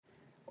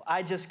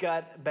I just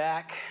got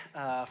back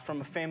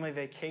from a family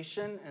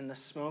vacation in the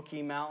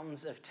Smoky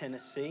Mountains of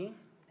Tennessee.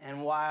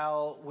 And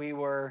while we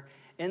were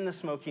in the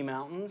Smoky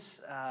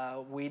Mountains,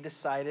 we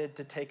decided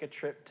to take a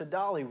trip to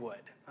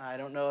Dollywood. I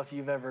don't know if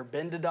you've ever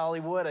been to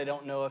Dollywood. I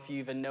don't know if you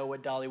even know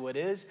what Dollywood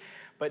is.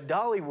 But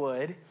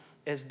Dollywood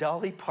is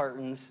Dolly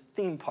Parton's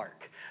theme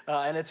park.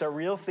 And it's a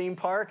real theme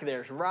park.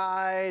 There's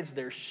rides,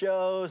 there's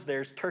shows,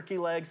 there's turkey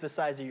legs the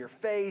size of your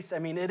face. I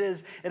mean, it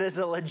is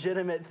a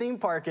legitimate theme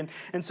park.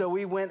 And so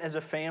we went as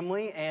a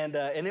family, and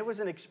it was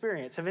an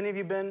experience. Have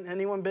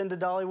anyone been to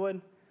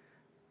Dollywood?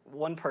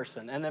 One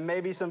person, and then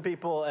maybe some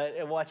people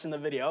watching the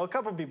video. A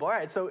couple people. All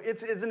right, so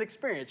it's an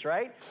experience,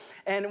 right?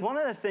 And one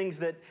of the things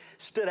that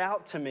stood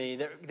out to me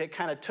that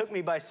kind of took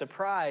me by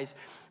surprise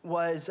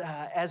was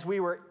as we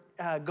were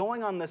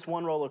going on this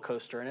one roller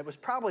coaster, and it was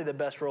probably the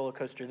best roller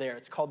coaster there.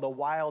 It's called the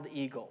Wild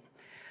Eagle.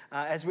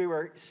 As we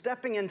were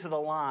stepping into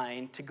the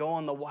line to go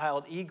on the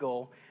Wild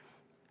Eagle,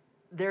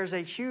 there's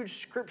a huge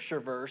scripture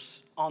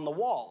verse on the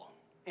wall.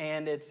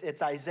 And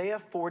it's Isaiah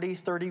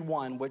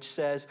 40:31, which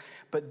says,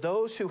 "But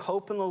those who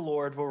hope in the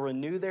Lord will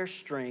renew their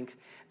strength.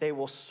 They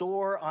will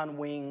soar on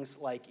wings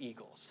like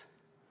eagles."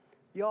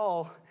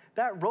 Y'all,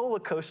 that roller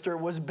coaster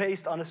was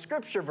based on a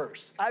scripture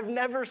verse. I've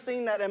never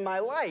seen that in my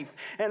life.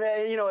 And,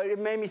 it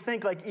made me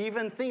think like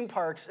even theme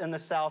parks in the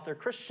South are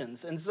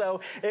Christians. And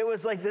so it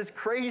was like this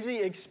crazy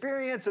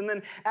experience. And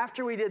then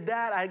after we did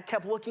that, I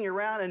kept looking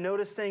around and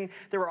noticing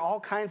there were all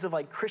kinds of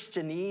like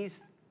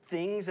Christianese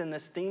things in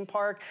this theme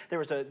park. There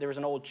was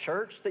an old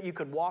church that you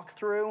could walk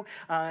through,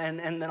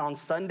 and then on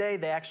Sunday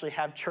they actually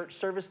have church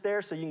service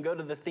there, so you can go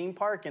to the theme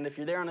park. And if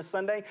you're there on a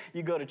Sunday,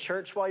 you go to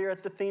church while you're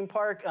at the theme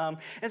park. And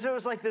so it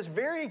was like this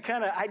very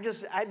kind of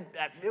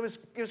it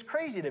was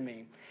crazy to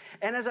me.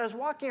 And as I was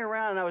walking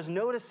around and I was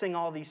noticing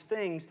all these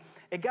things,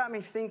 it got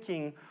me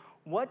thinking,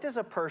 what does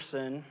a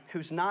person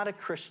who's not a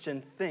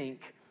Christian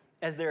think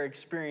as they're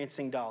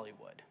experiencing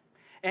Dollywood?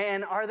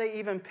 And are they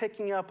even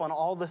picking up on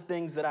all the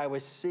things that I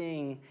was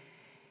seeing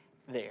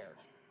there?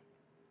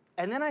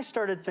 And then I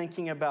started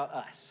thinking about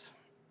us,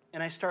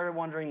 and I started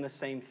wondering the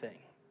same thing.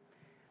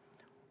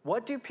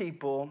 What do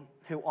people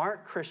who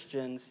aren't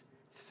Christians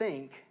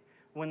think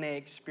when they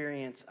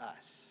experience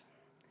us?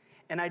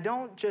 And I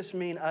don't just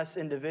mean us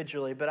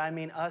individually, but I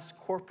mean us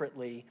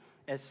corporately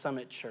as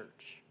Summit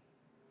Church.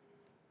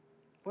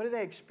 What do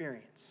they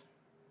experience?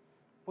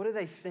 What do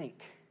they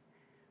think?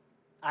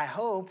 I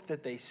hope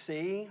that they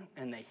see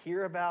and they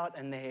hear about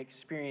and they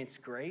experience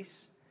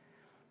grace,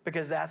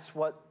 because that's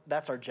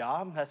our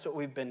job. That's what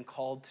we've been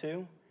called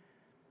to.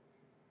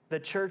 The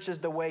church is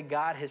the way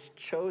God has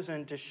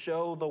chosen to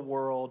show the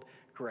world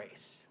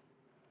grace.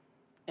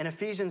 In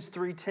Ephesians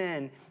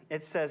 3:10,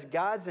 it says,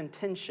 God's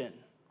intention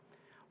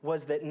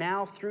was that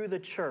now through the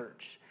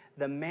church,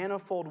 the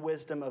manifold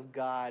wisdom of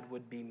God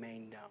would be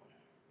made known.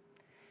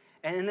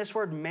 And this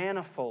word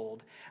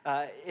manifold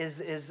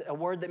is a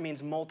word that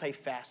means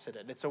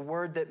multifaceted. It's a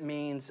word that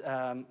means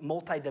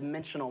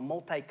multidimensional,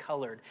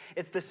 multicolored.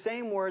 It's the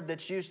same word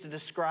that's used to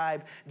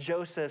describe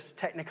Joseph's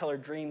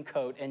Technicolor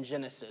Dreamcoat in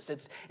Genesis.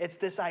 It's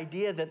this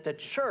idea that the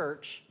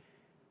church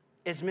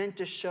is meant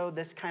to show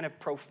this kind of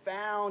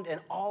profound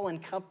and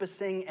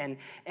all-encompassing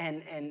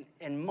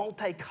and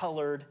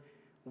multicolored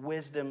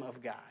wisdom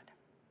of God.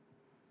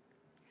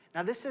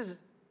 Now this is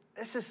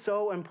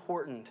so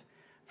important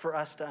for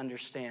us to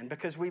understand,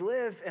 because we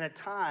live in a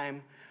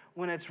time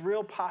when it's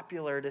real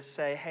popular to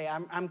say, hey,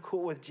 I'm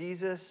cool with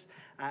Jesus.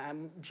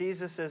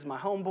 Jesus is my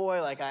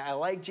homeboy. Like I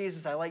like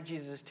Jesus. I like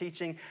Jesus'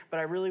 teaching, but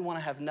I really want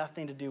to have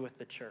nothing to do with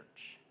the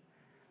church.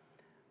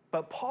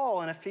 But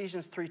Paul in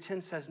Ephesians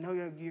 3:10 says, no,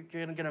 you're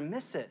going to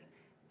miss it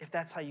if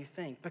that's how you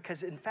think,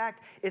 because in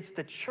fact, it's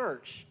the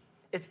church.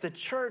 It's the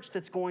church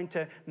that's going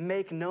to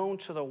make known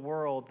to the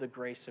world the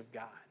grace of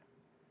God.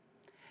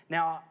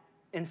 Now,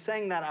 in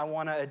saying that, I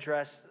want to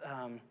address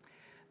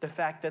the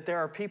fact that there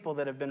are people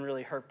that have been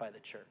really hurt by the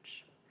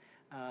church.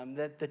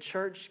 That the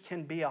church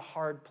can be a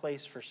hard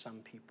place for some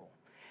people.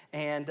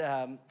 And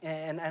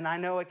I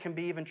know it can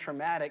be even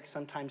traumatic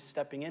sometimes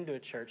stepping into a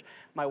church.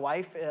 My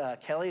wife,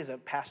 Kelly, is a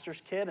pastor's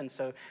kid, and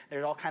so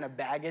there's all kind of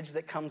baggage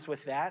that comes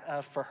with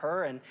that for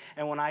her. And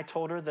when I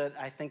told her that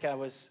I think I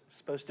was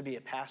supposed to be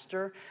a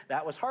pastor,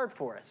 that was hard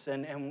for us.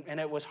 And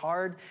it was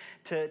hard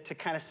to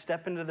kind of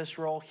step into this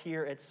role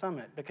here at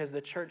Summit, because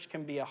the church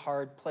can be a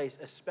hard place,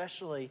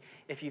 especially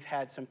if you've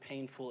had some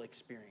painful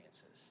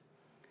experiences.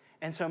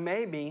 And so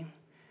maybe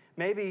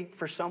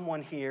for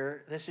someone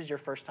here, this is your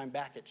first time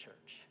back at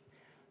church.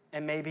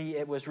 And maybe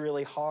it was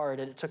really hard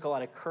and it took a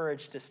lot of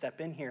courage to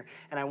step in here.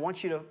 And I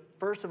want you to,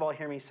 first of all,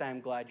 hear me say,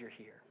 I'm glad you're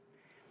here.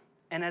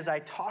 And as I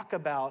talk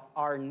about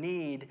our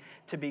need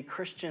to be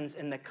Christians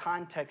in the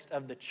context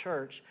of the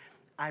church,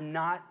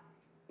 my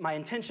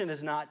intention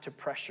is not to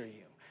pressure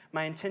you.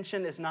 My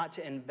intention is not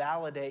to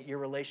invalidate your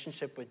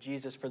relationship with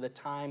Jesus for the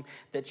time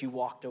that you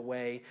walked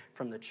away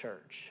from the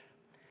church.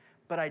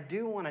 But I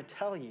do want to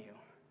tell you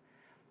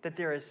that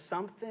there is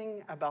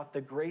something about the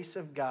grace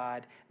of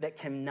God that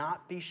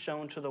cannot be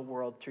shown to the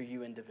world through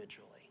you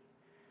individually.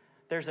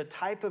 there's a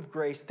type of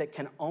grace that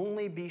can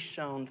only be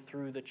shown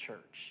through the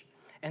church.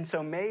 And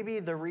so maybe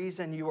the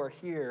reason you are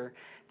here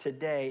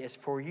today is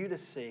for you to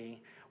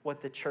see what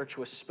the church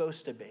was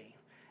supposed to be,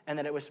 and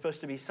that it was supposed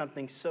to be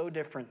something so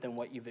different than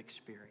what you've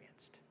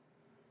experienced.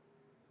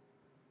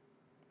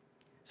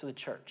 So the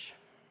church.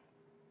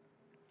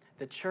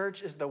 The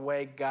church is the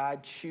way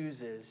God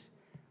chooses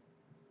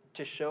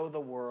to show the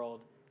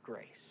world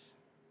grace.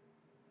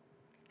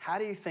 How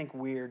do you think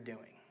we're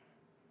doing?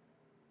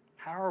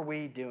 How are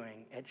we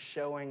doing at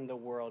showing the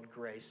world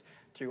grace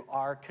through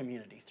our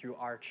community, through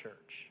our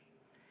church?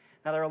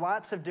 Now, there are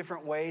lots of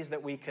different ways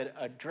that we could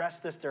address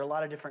this. There are a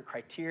lot of different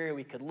criteria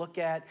we could look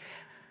at.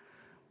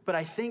 But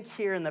I think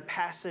here in the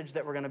passage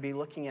that we're going to be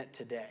looking at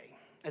today,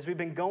 as we've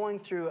been going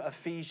through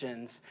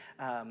Ephesians,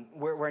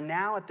 we're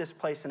now at this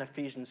place in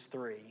Ephesians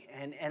 3.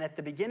 And at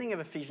the beginning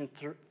of Ephesians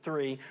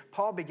 3,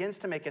 Paul begins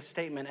to make a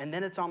statement, and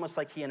then it's almost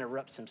like he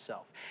interrupts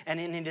himself. And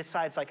he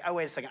decides, like, oh,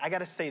 wait a second, I got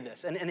to say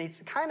this. And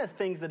it's kind of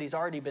things that he's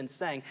already been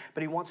saying,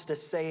 but he wants to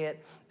say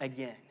it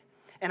again.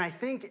 And I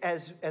think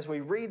as we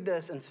read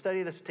this and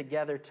study this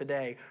together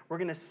today, we're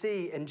going to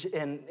see in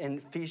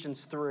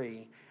Ephesians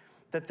 3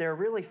 that there are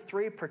really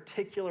three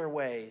particular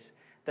ways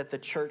that the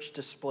church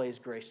displays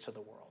grace to the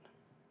world.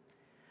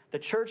 The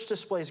church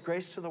displays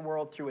grace to the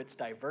world through its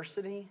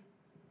diversity,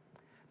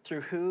 through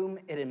whom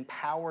it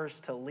empowers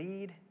to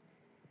lead,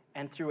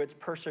 and through its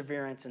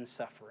perseverance in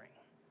suffering.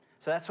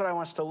 So that's what I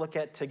want us to look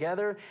at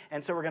together.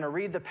 And so we're going to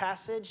read the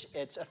passage.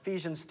 It's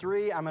Ephesians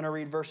 3. I'm going to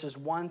read verses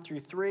 1 through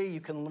 3. You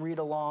can read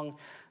along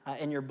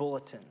in your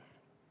bulletin.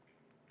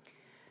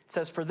 It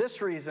says, "For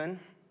this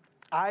reason,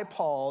 I,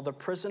 Paul, the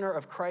prisoner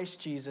of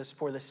Christ Jesus,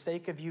 for the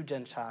sake of you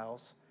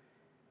Gentiles.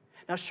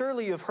 Now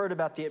surely you have heard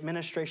about the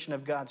administration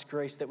of God's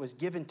grace that was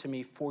given to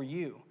me for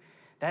you.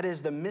 That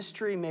is the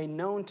mystery made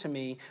known to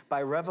me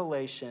by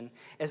revelation,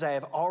 as I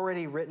have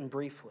already written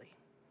briefly.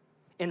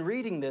 In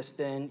reading this,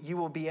 then, you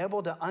will be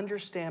able to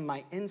understand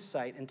my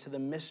insight into the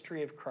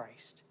mystery of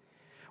Christ,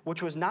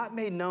 which was not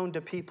made known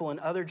to people in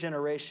other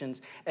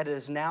generations, and it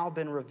has now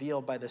been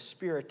revealed by the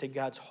Spirit to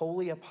God's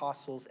holy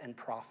apostles and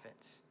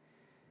prophets.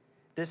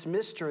 This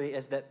mystery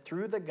is that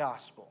through the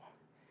gospel,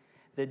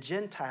 the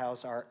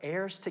Gentiles are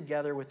heirs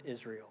together with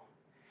Israel,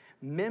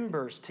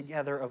 members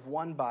together of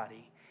one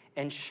body,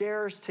 and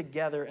sharers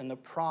together in the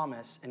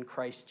promise in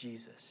Christ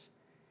Jesus.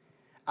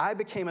 I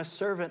became a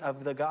servant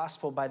of the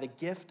gospel by the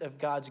gift of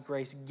God's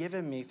grace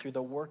given me through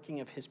the working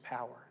of his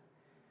power.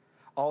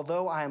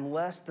 Although I am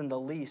less than the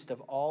least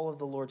of all of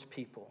the Lord's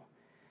people,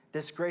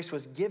 this grace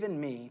was given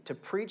me to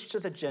preach to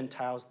the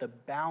Gentiles the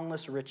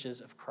boundless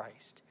riches of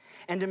Christ,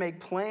 and to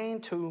make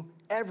plain to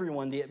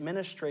everyone the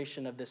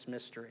administration of this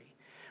mystery,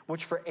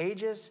 which for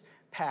ages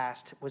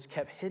past was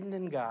kept hidden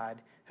in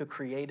God who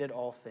created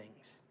all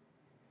things.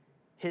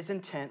 His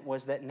intent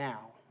was that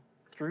now,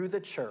 through the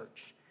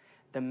church,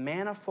 the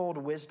manifold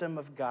wisdom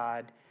of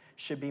God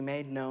should be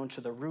made known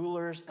to the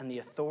rulers and the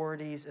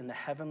authorities in the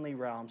heavenly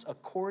realms,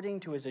 according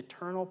to his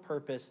eternal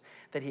purpose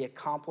that he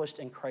accomplished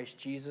in Christ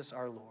Jesus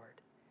our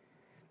Lord.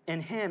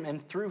 In him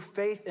and through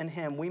faith in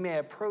him, we may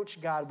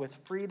approach God with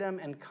freedom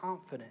and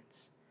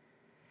confidence.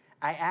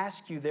 I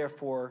ask you,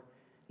 therefore,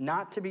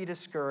 not to be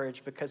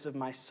discouraged because of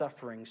my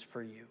sufferings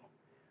for you,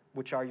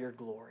 which are your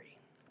glory."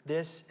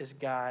 This is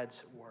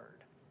God's word.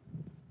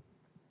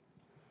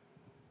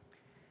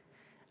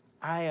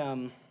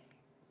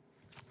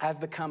 I've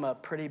become a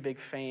pretty big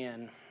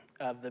fan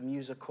of the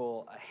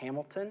musical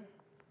Hamilton.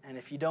 And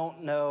if you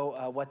don't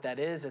know what that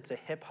is, it's a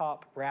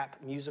hip-hop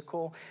rap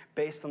musical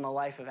based on the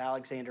life of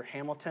Alexander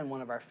Hamilton,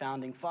 one of our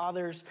founding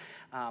fathers,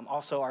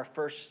 also our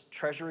first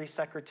Treasury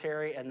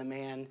Secretary, and the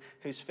man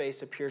whose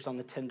face appears on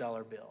the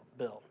 $10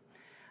 bill.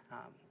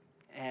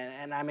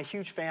 And I'm a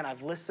huge fan.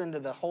 I've listened to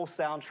the whole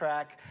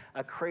soundtrack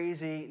a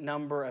crazy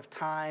number of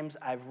times.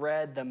 I've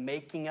read the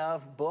making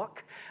of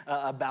book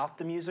about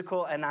the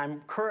musical, and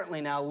I'm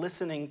currently now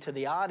listening to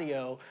the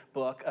audio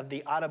book of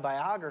the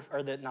autobiography,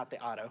 or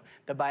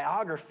the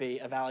biography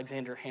of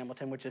Alexander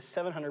Hamilton, which is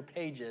 700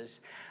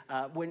 pages,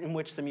 in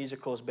which the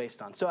musical is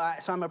based on. So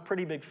I'm a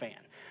pretty big fan.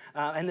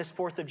 And this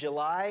 4th of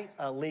July,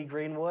 Lee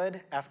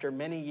Greenwood, after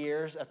many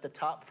years at the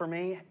top for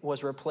me,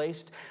 was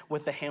replaced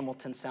with the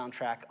Hamilton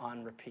soundtrack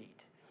on repeat.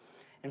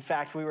 In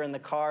fact, we were in the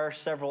car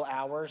several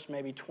hours,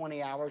 maybe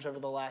 20 hours over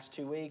the last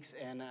 2 weeks,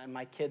 and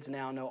my kids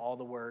now know all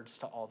the words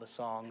to all the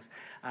songs.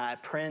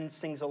 Prin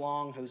sings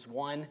along, who's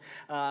 1,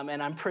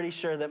 and I'm pretty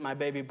sure that my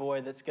baby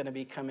boy that's going to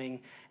be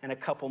coming in a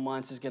couple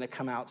months is going to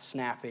come out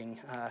snapping,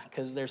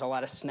 because there's a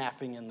lot of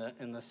snapping in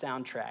the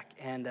soundtrack.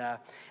 And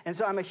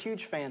so I'm a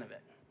huge fan of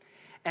it.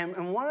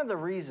 And one of the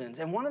reasons,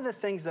 and one of the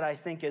things that I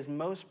think is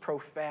most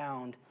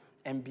profound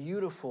and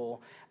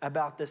beautiful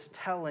about this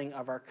telling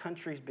of our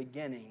country's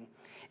beginning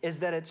is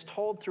that it's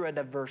told through a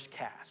diverse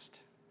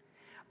cast.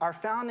 Our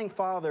founding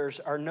fathers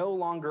are no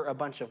longer a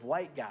bunch of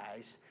white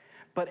guys,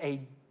 but a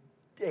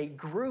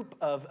group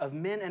of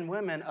men and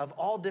women of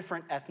all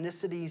different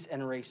ethnicities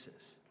and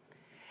races.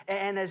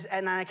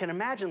 And I can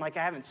imagine, like,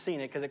 I haven't seen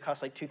it because it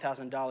costs like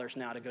 $2,000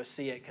 now to go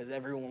see it because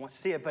everyone wants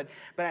to see it. But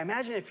I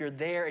imagine if you're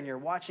there and you're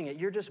watching it,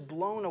 you're just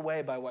blown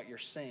away by what you're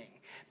seeing.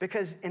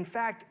 Because, in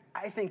fact,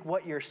 I think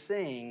what you're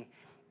seeing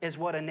is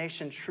what a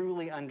nation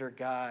truly under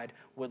God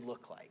would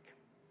look like.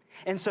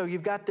 And so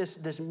you've got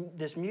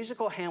this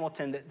musical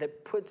Hamilton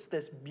that puts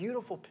this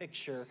beautiful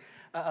picture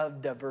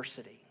of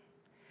diversity.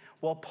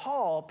 Well,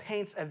 Paul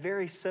paints a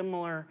very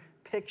similar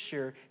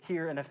picture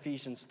here in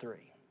Ephesians 3.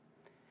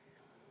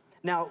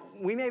 Now,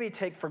 we maybe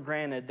take for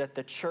granted that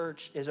the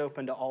church is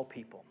open to all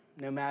people,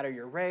 no matter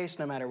your race,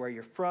 no matter where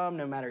you're from,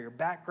 no matter your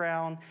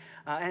background.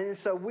 And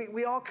so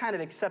we all kind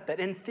of accept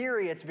that. In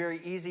theory, it's very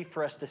easy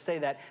for us to say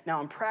that.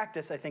 Now, in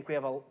practice, I think we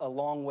have a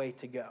long way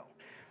to go.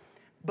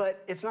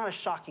 But it's not a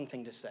shocking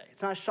thing to say.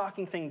 It's not a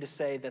shocking thing to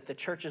say that the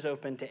church is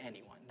open to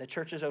anyone. The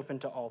church is open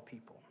to all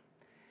people.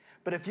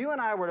 But if you and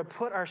I were to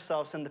put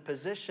ourselves in the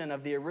position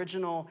of the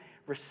original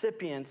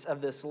recipients of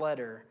this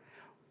letter,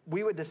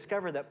 we would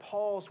discover that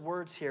Paul's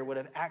words here would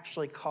have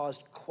actually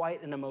caused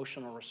quite an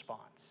emotional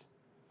response.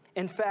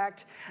 In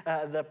fact,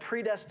 the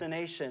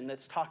predestination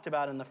that's talked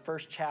about in the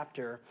first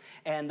chapter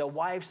and the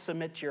wives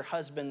submit to your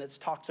husband that's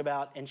talked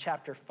about in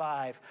chapter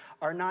 5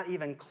 are not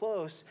even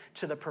close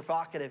to the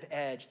provocative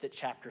edge that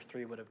chapter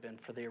 3 would have been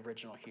for the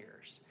original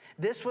hearers.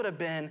 This would have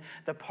been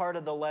the part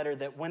of the letter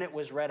that when it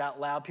was read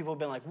out loud, people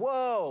would have been like,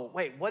 whoa,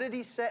 wait, what did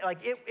he say? Like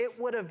it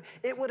would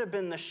have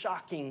been the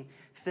shocking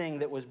thing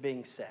that was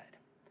being said.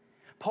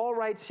 Paul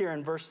writes here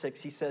in verse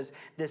 6, he says,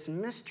 this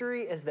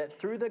mystery is that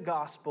through the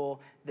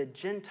gospel, the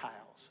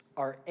Gentiles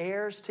are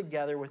heirs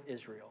together with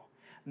Israel,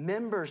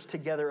 members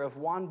together of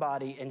one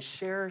body, and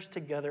sharers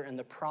together in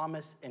the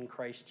promise in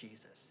Christ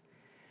Jesus.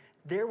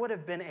 There would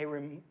have been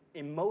an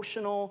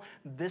emotional,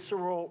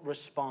 visceral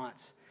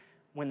response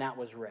when that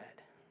was read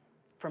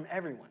from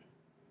everyone.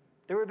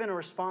 There would have been a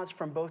response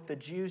from both the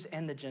Jews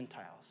and the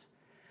Gentiles.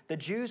 The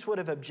Jews would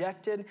have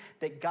objected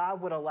that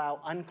God would allow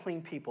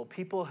unclean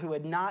people who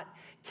had not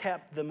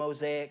kept the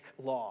Mosaic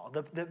law,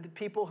 the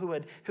people who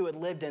had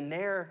lived in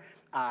their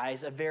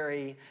eyes a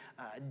very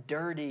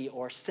dirty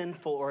or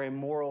sinful or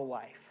immoral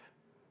life.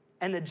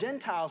 And the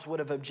Gentiles would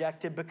have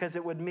objected because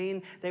it would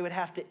mean they would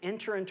have to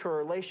enter into a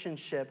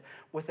relationship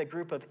with a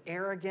group of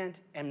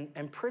arrogant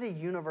and pretty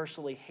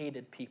universally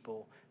hated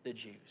people, the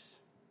Jews.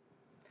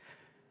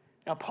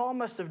 Now, Paul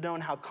must have known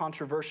how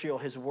controversial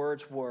his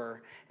words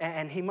were,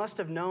 and he must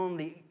have known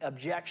the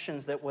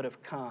objections that would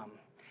have come.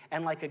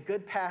 And like a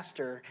good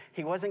pastor,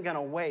 he wasn't going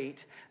to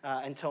wait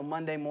until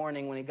Monday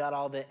morning when he got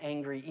all the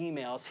angry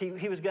emails.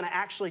 He was going to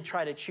actually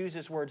try to choose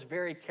his words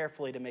very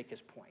carefully to make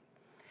his point.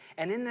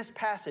 And in this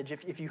passage,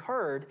 if you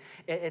heard,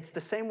 it's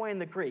the same way in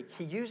the Greek.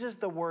 He uses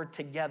the word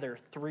together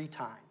 3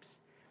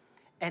 times.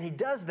 And he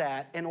does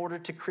that in order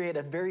to create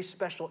a very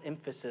special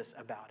emphasis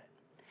about it.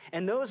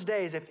 In those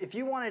days, if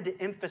you wanted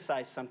to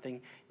emphasize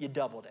something, you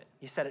doubled it.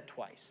 You said it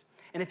twice.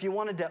 And if you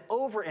wanted to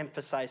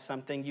overemphasize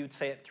something, you'd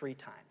say it 3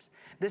 times.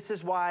 This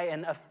is why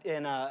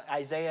in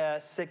Isaiah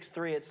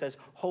 6:3 it says,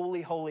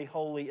 holy, holy,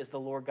 holy is the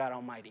Lord God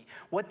Almighty.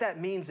 What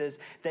that means is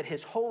that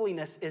his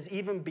holiness is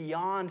even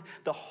beyond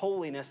the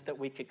holiness that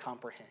we could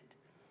comprehend.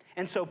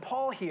 And so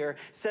Paul here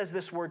says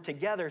this word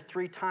together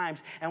 3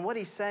 times. And what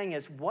he's saying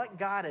is what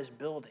God is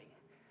building,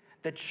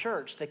 the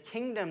church, the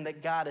kingdom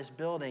that God is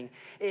building,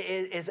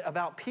 is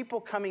about people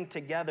coming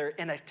together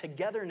in a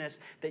togetherness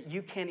that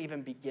you can't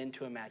even begin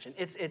to imagine.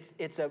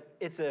 It's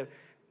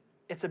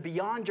a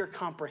beyond your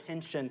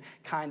comprehension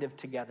kind of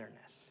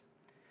togetherness.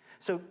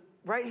 So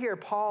right here,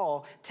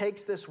 Paul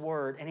takes this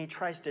word and he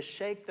tries to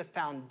shake the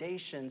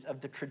foundations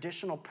of the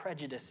traditional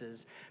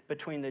prejudices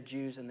between the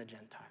Jews and the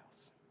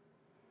Gentiles.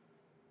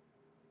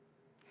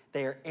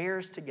 They are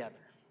heirs together.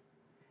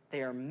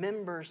 They are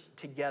members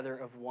together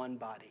of one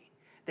body.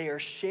 They are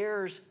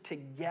sharers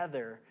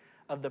together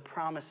of the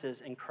promises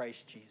in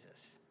Christ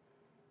Jesus.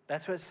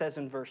 That's what it says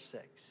in verse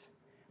 6.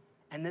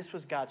 And this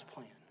was God's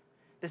plan.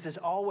 This has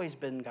always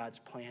been God's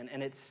plan,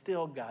 and it's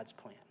still God's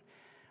plan.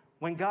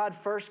 When God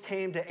first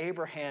came to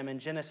Abraham in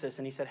Genesis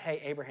and he said, hey,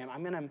 Abraham,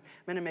 I'm going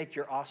to make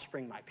your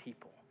offspring my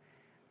people.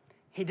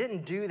 He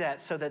didn't do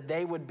that so that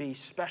they would be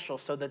special,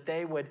 so that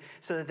they would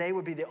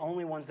be the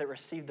only ones that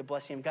received the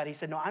blessing of God. He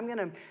said, no, I'm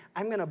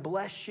going to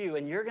bless you,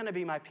 and you're going to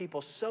be my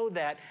people so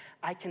that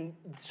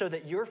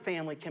your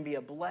family can be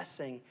a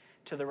blessing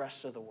to the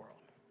rest of the world.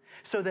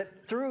 So that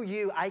through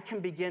you, I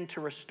can begin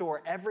to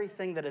restore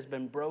everything that has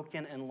been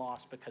broken and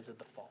lost because of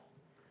the fall.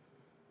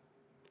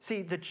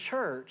 See, the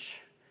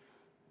church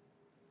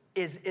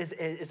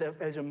is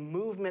a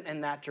movement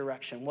in that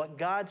direction. What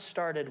God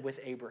started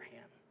with Abraham.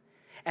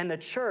 And the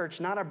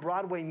church, not a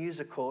Broadway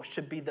musical,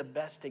 should be the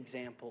best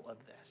example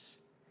of this.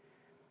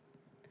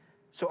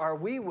 So are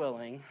we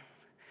willing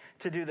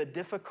to do the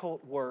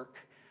difficult work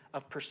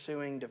of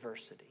pursuing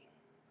diversity?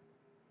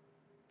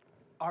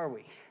 Are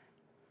we?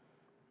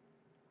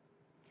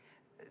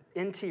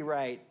 N.T.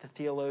 Wright, the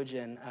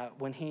theologian,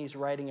 when he's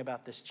writing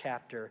about this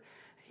chapter,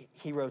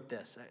 he wrote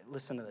this.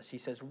 Listen to this. He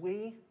says,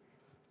 we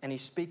And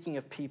he's speaking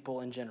of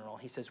people in general.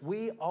 He says,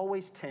 we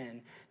always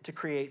tend to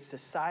create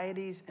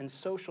societies and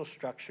social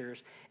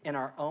structures in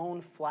our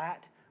own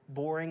flat,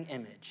 boring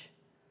image,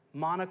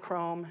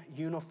 monochrome,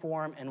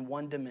 uniform, and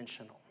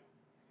one-dimensional.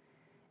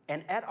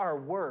 And at our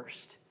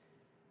worst,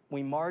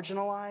 we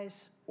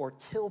marginalize or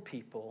kill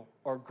people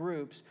or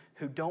groups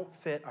who don't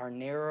fit our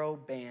narrow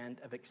band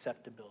of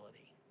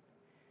acceptability.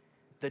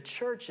 The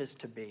church is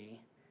to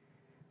be,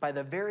 by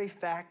the very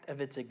fact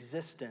of its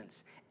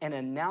existence, an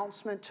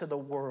announcement to the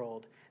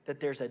world that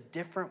there's a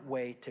different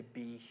way to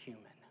be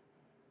human.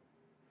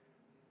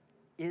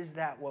 Is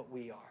that what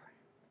we are?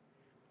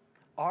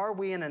 Are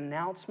we an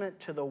announcement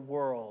to the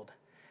world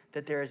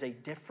that there is a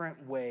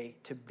different way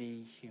to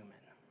be human?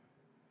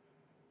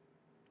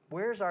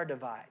 Where's our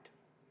divide?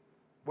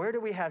 Where do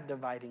we have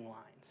dividing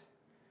lines?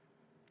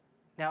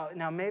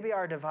 Now maybe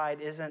our divide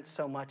isn't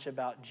so much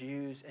about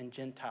Jews and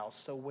Gentiles,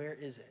 so where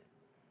is it?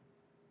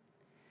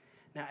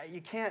 Now,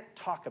 you can't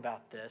talk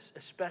about this,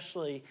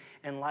 especially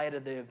in light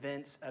of the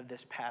events of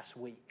this past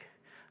week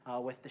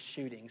with the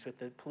shootings, with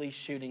the police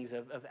shootings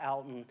of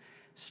Alton,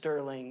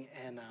 Sterling,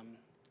 and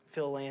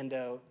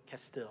Philando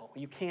Castile.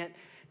 You can't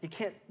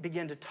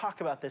begin to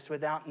talk about this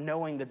without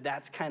knowing that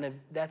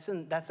that's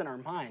in our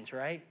minds,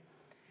 right?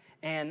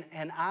 And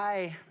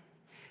I,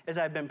 as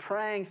I've been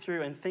praying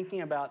through and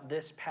thinking about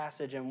this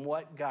passage and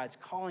what God's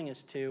calling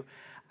us to,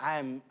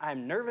 I'm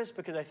nervous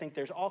because I think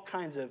there's all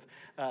kinds of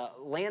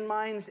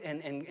landmines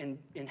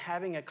in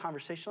having a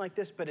conversation like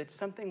this, but it's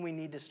something we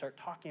need to start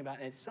talking about,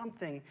 and it's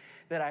something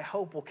that I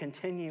hope will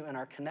continue in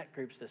our Connect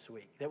groups this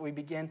week, that we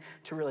begin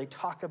to really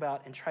talk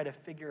about and try to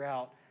figure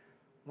out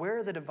where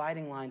are the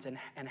dividing lines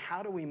and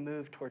how do we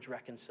move towards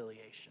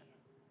reconciliation.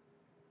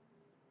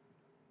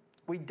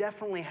 We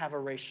definitely have a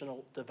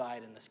racial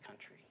divide in this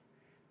country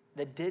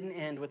that didn't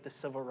end with the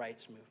civil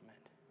rights movement.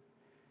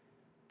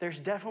 There's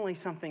definitely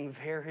something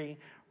very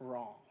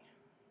wrong.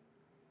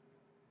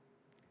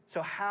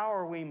 So how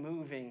are we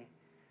moving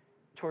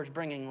towards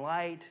bringing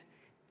light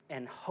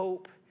and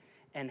hope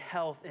and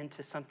health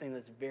into something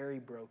that's very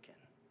broken?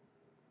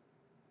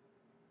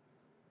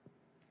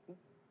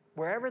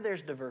 Wherever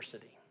there's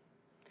diversity,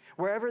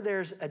 wherever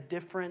there's a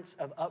difference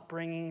of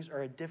upbringings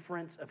or a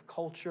difference of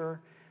culture,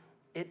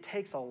 it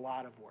takes a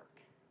lot of work.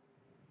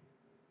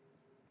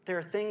 There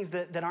are things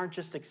that aren't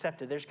just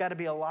accepted. There's got to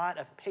be a lot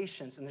of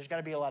patience, and there's got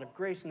to be a lot of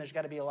grace, and there's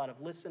got to be a lot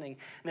of listening,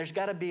 and there's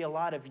got to be a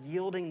lot of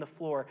yielding the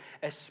floor,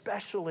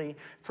 especially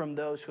from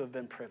those who have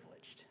been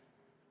privileged.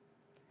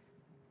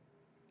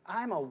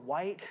 I'm a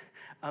white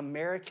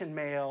American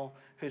male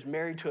who's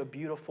married to a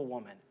beautiful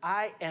woman.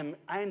 I am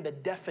the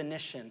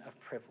definition of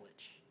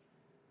privilege.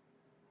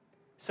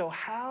 So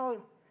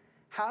how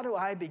do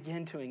I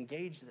begin to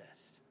engage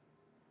this?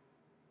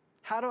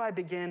 How do I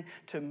begin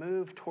to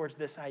move towards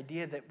this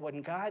idea that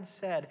when God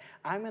said,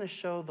 I'm going to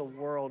show the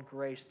world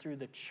grace through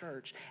the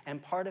church,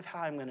 and part of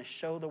how I'm going to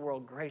show the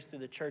world grace through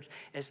the church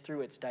is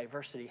through its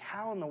diversity.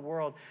 How in the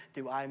world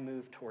do I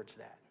move towards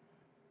that?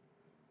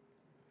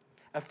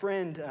 A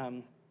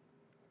friend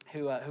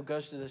who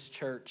goes to this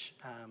church,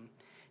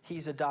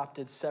 he's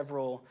adopted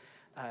several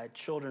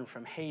children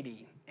from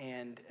Haiti,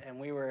 and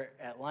we were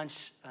at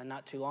lunch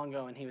not too long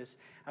ago, and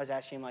I was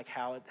asking him like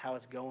how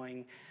it's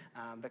going.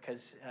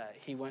 Because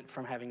he went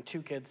from having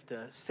 2 kids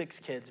to 6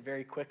 kids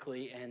very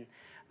quickly. And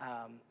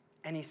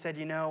he said,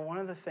 one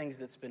of the things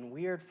that's been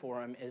weird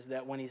for him is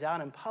that when he's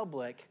out in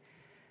public,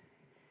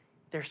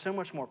 there's so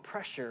much more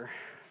pressure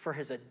for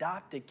his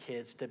adopted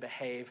kids to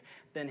behave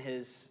than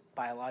his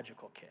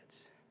biological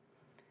kids.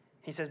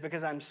 He says,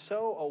 because I'm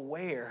so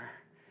aware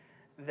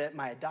that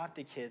my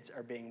adopted kids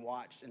are being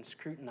watched and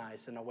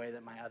scrutinized in a way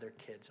that my other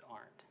kids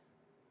aren't.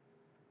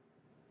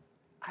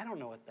 I don't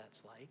know what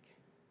that's like.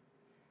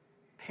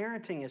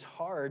 Parenting is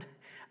hard,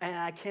 and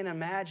I can't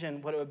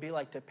imagine what it would be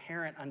like to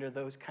parent under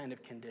those kind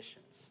of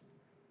conditions.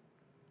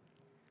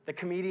 The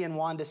comedian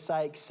Wanda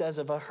Sykes says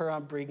of her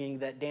upbringing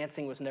that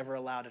dancing was never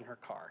allowed in her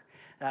car,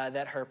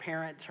 that her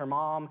parents, her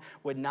mom,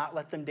 would not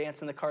let them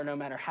dance in the car no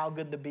matter how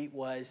good the beat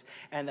was,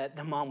 and that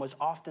the mom was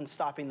often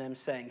stopping them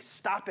saying,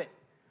 "Stop it,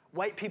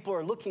 white people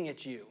are looking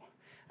at you."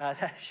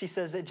 She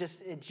says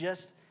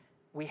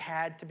we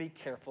had to be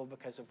careful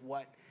because of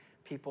what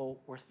people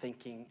were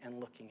thinking and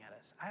looking at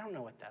us. I don't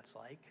know what that's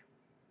like.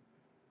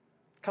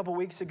 A couple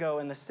weeks ago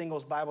in the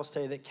singles Bible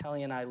study that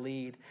Kelly and I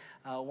lead,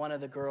 one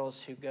of the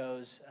girls who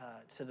goes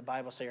to the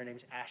Bible study, her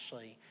name's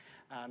Ashley,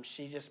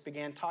 she just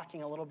began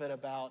talking a little bit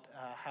about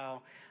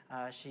how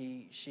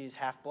she's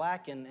half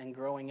black, and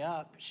growing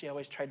up, she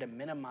always tried to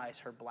minimize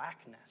her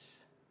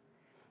blackness.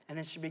 And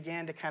then she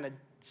began to kind of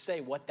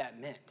say what that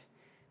meant.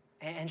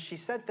 And she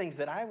said things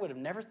that I would have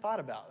never thought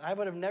about. I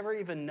would have never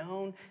even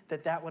known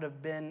that would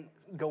have been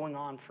going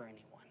on for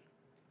anyone.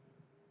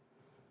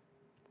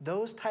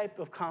 Those type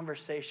of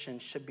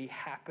conversations should be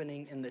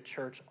happening in the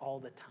church all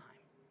the time.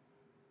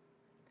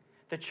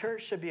 The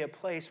church should be a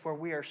place where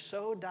we are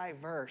so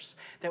diverse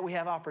that we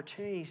have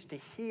opportunities to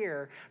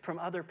hear from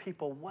other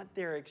people what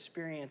their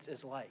experience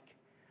is like.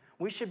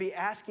 We should be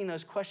asking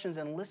those questions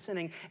and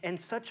listening in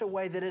such a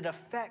way that it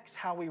affects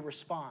how we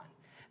respond.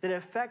 that it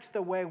affects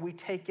the way we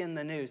take in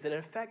the news, that it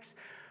affects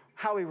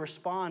how we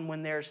respond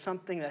when there's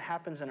something that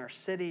happens in our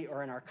city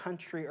or in our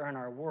country or in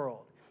our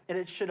world. And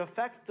it should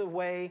affect the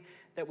way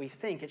that we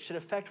think. It should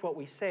affect what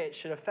we say. It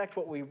should affect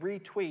what we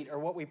retweet or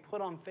what we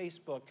put on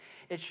Facebook.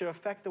 It should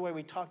affect the way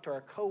we talk to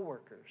our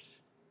coworkers.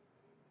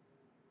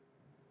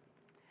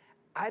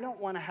 I don't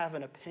want to have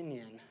an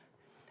opinion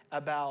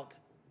about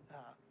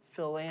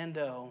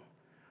Philando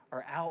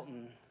or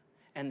Alton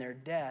and their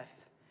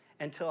death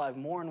until I've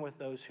mourned with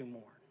those who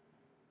mourn.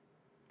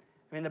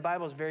 I mean, the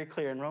Bible is very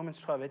clear. In Romans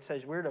 12, it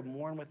says we're to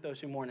mourn with those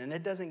who mourn. And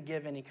it doesn't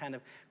give any kind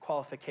of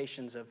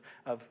qualifications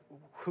of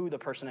who the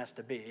person has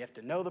to be. You have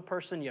to know the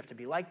person. You have to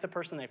be like the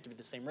person. They have to be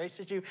the same race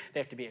as you. They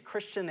have to be a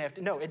Christian.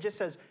 No, it just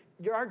says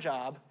our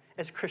job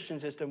as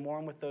Christians is to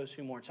mourn with those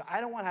who mourn. So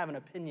I don't want to have an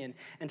opinion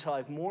until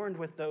I've mourned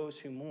with those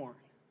who mourn.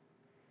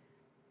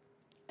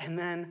 And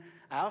then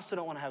I also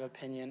don't want to have an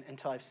opinion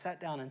until I've sat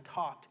down and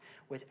talked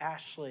with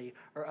Ashley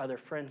or other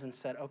friends and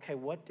said, okay,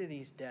 what do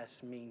these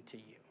deaths mean to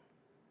you?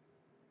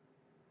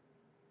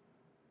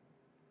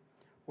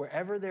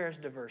 Wherever there is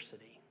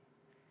diversity,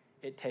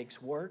 it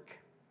takes work,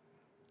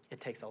 it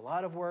takes a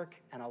lot of work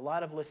and a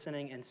lot of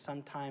listening and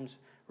sometimes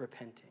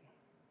repenting.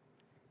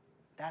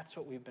 That's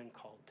what we've been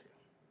called to.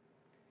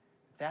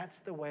 That's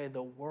the way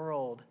the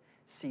world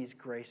sees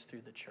grace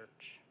through the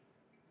church.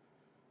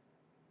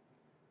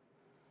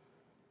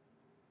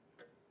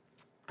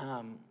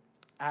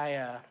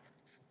 I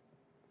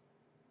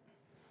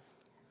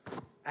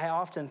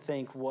often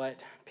think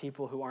what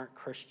people who aren't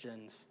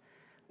Christians,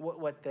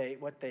 what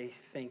they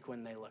think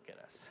when they look at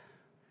us.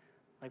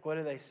 Like, what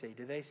do they see?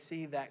 Do they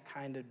see that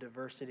kind of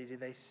diversity? Do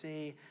they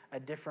see a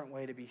different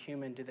way to be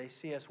human? Do they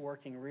see us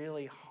working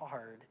really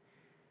hard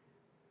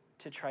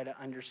to try to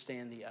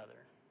understand the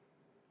other?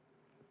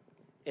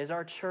 Is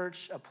our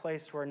church a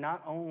place where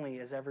not only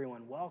is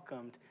everyone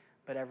welcomed,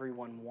 but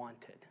everyone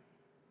wanted?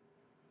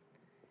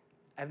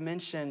 I've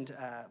mentioned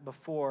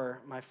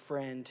before my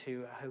friend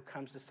who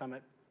comes to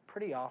Summit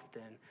pretty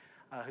often,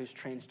 who's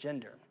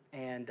transgender,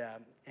 and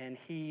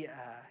he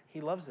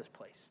loves this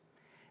place.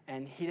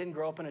 And he didn't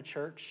grow up in a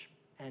church,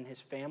 and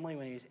his family,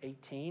 when he was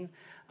 18,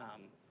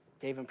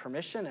 gave him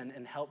permission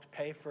and helped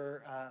pay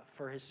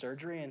for his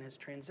surgery and his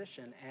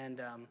transition.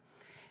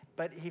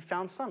 But he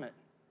found Summit,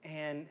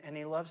 and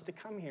he loves to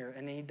come here.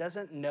 And he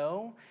doesn't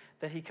know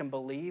that he can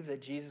believe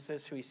that Jesus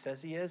is who he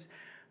says he is,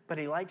 but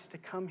he likes to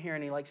come here,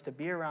 and he likes to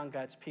be around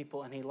God's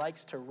people, and he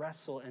likes to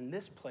wrestle in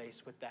this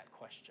place with that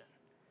question.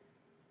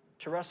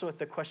 To wrestle with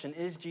the question,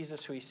 is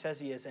Jesus who he says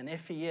he is? And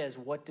if he is,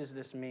 what does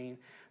this mean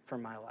for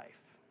my life?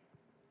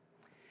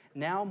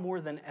 Now more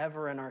than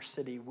ever in our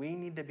city, we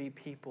need to be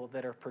people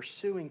that are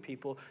pursuing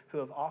people who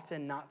have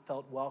often not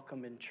felt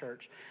welcome in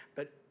church.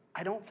 But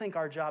I don't think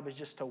our job is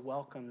just to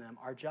welcome them.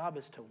 Our job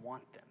is to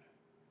want them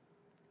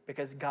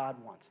because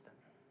God wants them.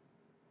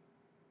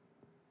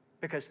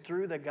 Because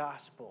through the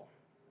gospel,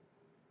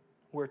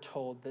 we're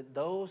told that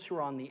those who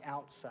are on the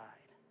outside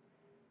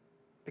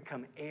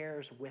become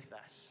heirs with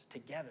us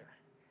together,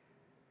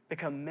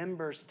 become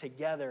members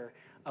together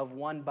of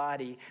one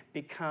body,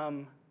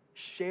 become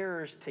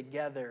sharers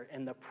together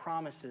in the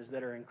promises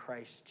that are in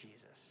Christ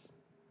Jesus.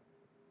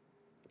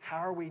 How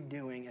are we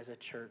doing as a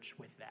church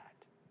with that?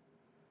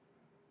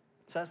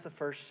 So that's the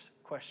first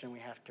question we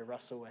have to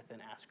wrestle with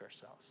and ask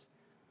ourselves.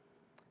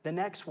 The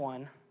next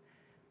one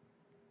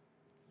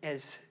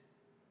is,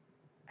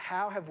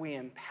 who have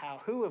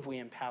we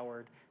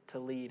empowered to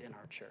lead in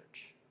our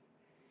church?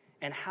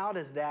 And how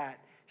does that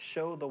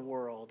show the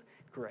world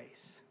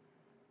grace?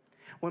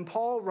 When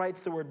Paul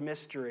writes the word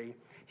mystery,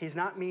 he's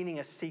not meaning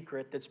a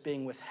secret that's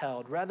being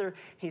withheld. Rather,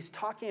 he's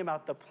talking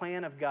about the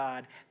plan of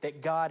God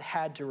that God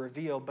had to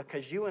reveal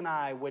because you and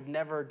I would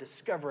never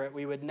discover it.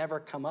 We would never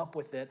come up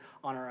with it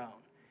on our own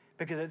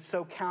because it's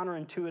so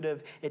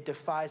counterintuitive, it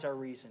defies our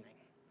reasoning.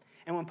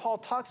 And when Paul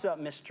talks about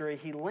mystery,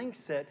 he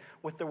links it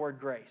with the word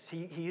grace.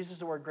 He uses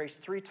the word grace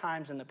 3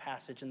 times in the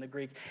passage in the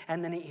Greek,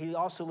 and then he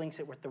also links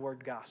it with the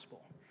word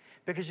gospel.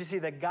 Because you see,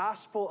 the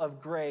gospel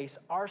of grace,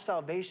 our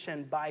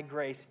salvation by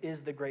grace,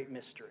 is the great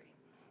mystery.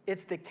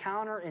 It's the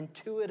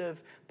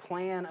counterintuitive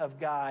plan of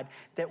God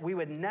that we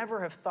would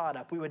never have thought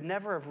up, we would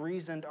never have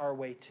reasoned our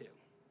way to.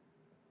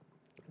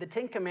 The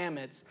 10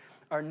 Commandments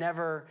are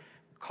never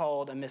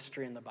called a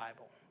mystery in the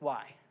Bible.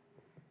 Why?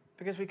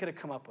 Because we could have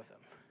come up with them.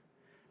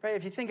 Right?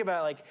 If you think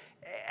about it, like,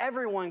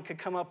 everyone could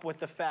come up with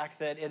the fact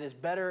that it is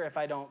better if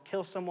I don't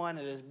kill someone.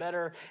 It is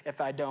better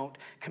if I don't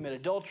commit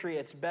adultery.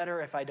 It's better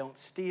if I don't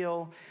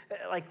steal.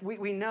 Like,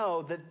 we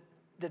know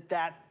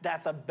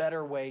that's a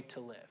better way to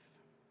live.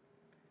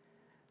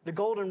 The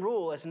golden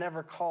rule is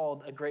never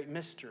called a great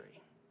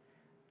mystery.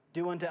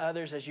 Do unto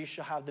others as you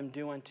shall have them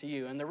do unto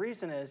you. And the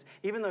reason is,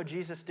 even though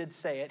Jesus did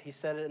say it, he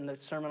said it in the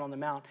Sermon on the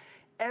Mount,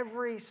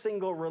 every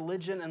single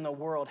religion in the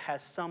world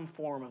has some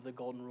form of the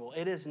golden rule.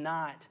 It is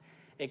not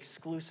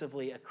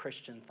exclusively a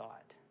Christian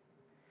thought.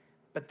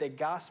 But the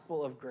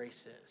gospel of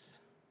grace is.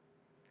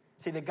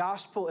 See, the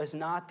gospel is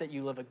not that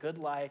you live a good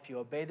life, you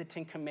obey the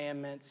 10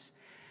 Commandments,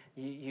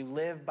 you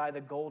live by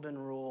the golden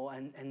rule,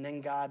 and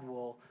then God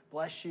will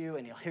bless you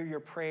and he'll hear your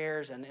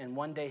prayers, and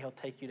one day he'll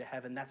take you to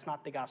heaven. That's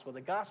not the gospel.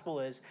 The gospel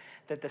is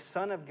that the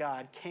Son of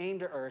God came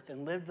to earth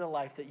and lived the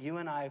life that you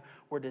and I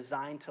were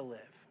designed to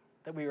live,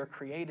 that we were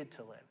created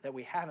to live, that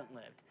we haven't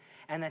lived,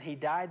 and that he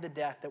died the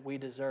death that we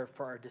deserve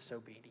for our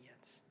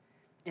disobedience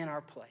in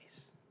our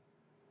place.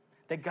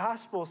 The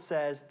gospel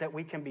says that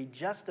we can be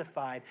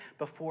justified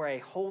before a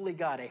holy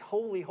God, a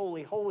holy,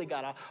 holy, holy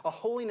God, a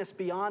holiness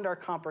beyond our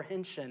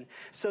comprehension,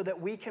 so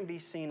that we can be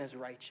seen as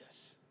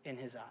righteous in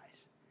his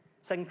eyes.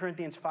 2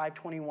 Corinthians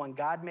 5:21,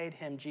 God made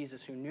him,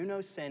 Jesus, who knew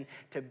no sin,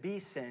 to be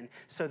sin,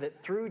 so that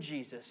through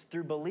Jesus,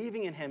 through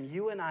believing in him,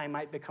 you and I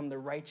might become the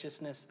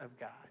righteousness of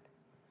God.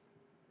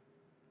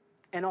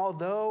 And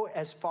although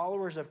as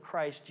followers of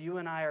Christ, you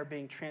and I are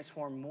being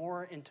transformed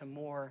more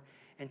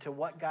into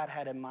what God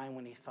had in mind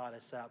when he thought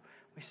us up,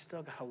 we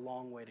still got a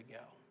long way to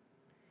go.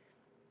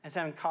 I was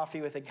having coffee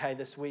with a guy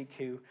this week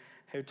who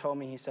told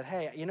me, he said,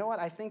 hey, you know what?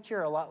 I think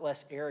you're a lot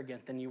less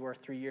arrogant than you were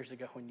 3 years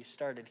ago when you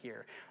started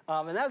here.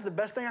 And that was the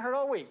best thing I heard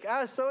all week.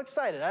 I was so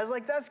excited. I was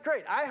like, that's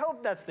great. I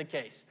hope that's the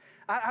case.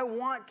 I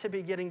want to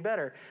be getting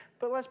better.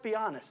 But let's be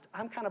honest,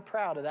 I'm kind of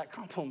proud of that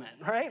compliment,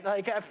 right?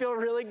 Like, I feel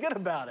really good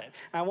about it.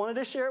 I wanted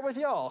to share it with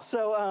y'all.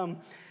 So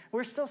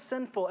we're still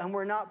sinful and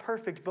we're not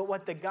perfect, but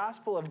what the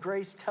gospel of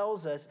grace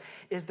tells us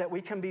is that we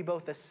can be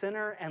both a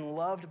sinner and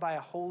loved by a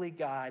holy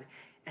God,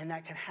 and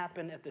that can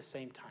happen at the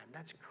same time.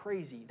 That's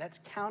crazy. That's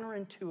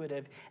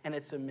counterintuitive, and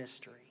it's a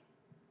mystery.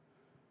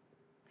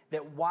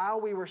 That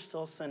while we were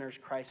still sinners,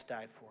 Christ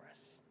died for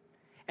us.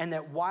 And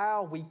that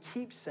while we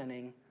keep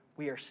sinning,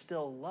 we are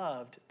still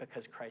loved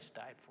because Christ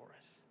died for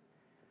us.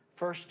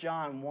 1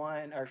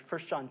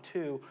 John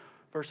 2,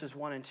 verses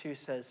 1 and 2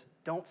 says,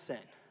 don't sin.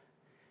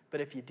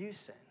 But if you do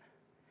sin,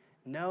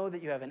 know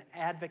that you have an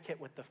advocate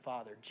with the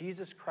Father,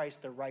 Jesus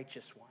Christ, the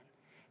righteous one.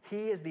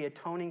 He is the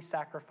atoning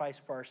sacrifice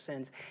for our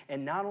sins,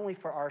 and not only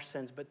for our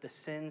sins, but the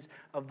sins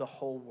of the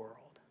whole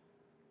world.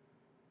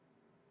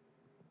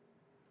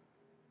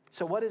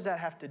 So what does that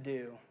have to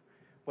do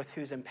with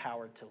who's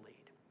empowered to lead?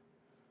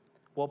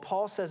 Well,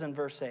 Paul says in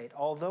verse 8,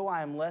 although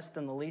I am less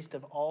than the least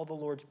of all the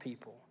Lord's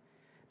people,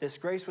 this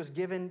grace was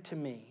given to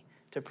me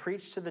to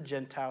preach to the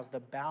Gentiles the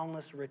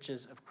boundless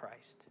riches of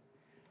Christ.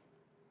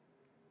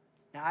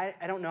 Now,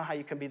 I don't know how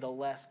you can be the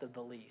less of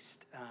the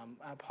least.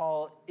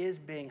 Paul is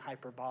being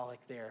hyperbolic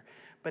there,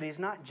 but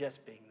he's not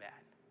just being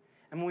that.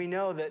 And we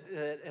know that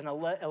in a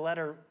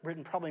letter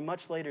written probably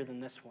much later than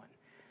this one,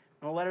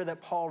 in a letter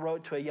that Paul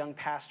wrote to a young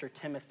pastor,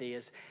 Timothy,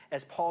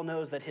 as Paul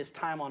knows that his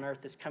time on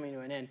earth is coming to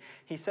an end,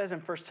 he says in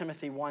 1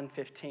 Timothy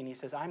 1:15, he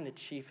says, I'm the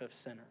chief of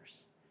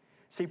sinners.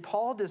 See,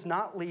 Paul does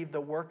not leave the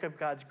work of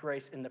God's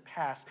grace in the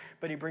past,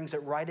 but he brings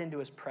it right into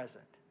his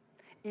present.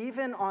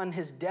 Even on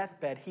his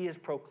deathbed, he is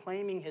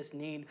proclaiming his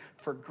need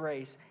for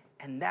grace,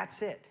 and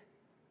that's it.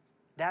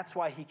 That's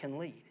why he can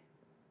lead.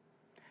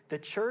 The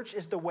church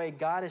is the way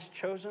God has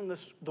chosen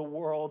the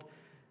world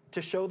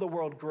to show the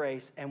world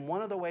grace, and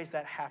one of the ways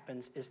that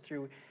happens is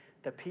through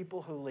the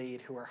people who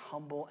lead who are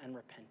humble and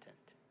repentant.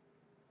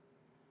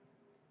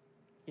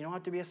 You don't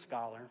have to be a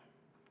scholar.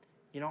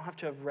 You don't have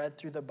to have read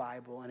through the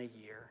Bible in a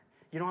year.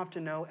 You don't have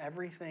to know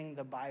everything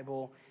the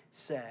Bible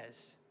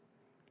says.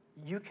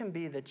 You can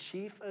be the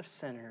chief of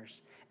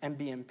sinners and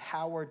be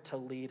empowered to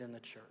lead in the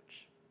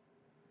church.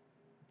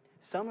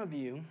 Some of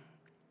you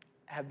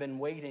have been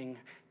waiting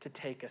to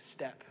take a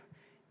step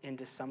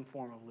into some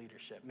form of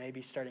leadership,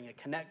 maybe starting a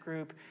connect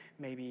group,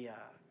 maybe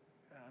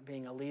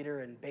being a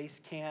leader in base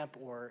camp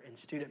or in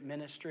student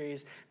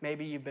ministries.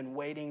 Maybe you've been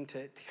waiting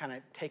to kind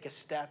of take a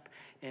step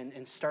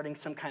in starting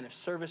some kind of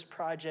service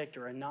project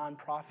or a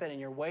nonprofit, and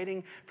you're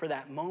waiting for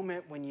that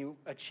moment when you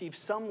achieve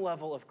some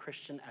level of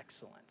Christian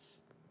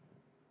excellence.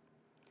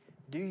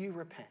 Do you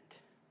repent?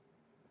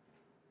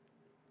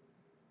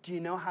 Do you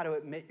know how to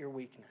admit your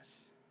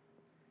weakness?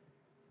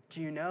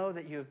 Do you know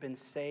that you have been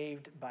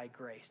saved by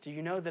grace? Do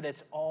you know that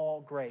it's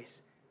all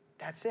grace?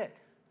 That's it.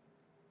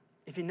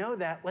 If you know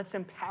that, let's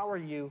empower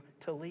you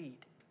to lead.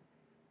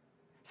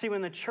 See,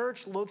 when the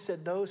church looks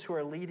at those who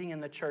are leading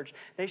in the church,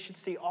 they should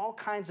see all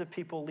kinds of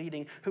people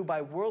leading who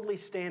by worldly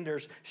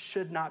standards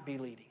should not be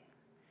leading.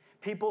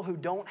 People who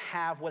don't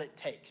have what it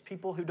takes.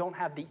 People who don't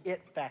have the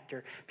it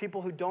factor.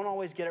 People who don't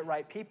always get it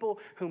right. People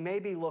who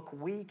maybe look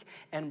weak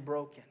and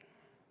broken.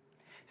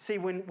 See,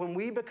 when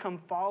we become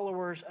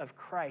followers of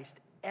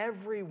Christ,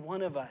 every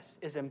one of us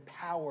is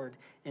empowered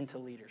into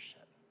leadership.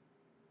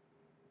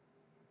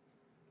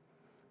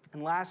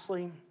 And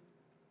lastly,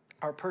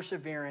 our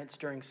perseverance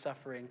during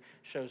suffering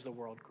shows the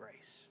world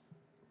grace.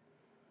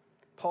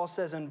 Paul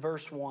says in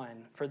verse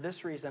 1, "For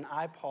this reason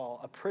I, Paul,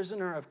 a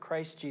prisoner of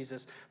Christ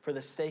Jesus, for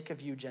the sake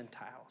of you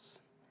Gentiles."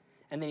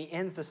 And then he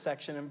ends the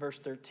section in verse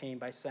 13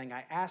 by saying,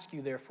 "I ask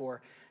you,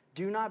 therefore,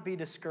 do not be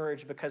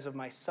discouraged because of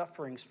my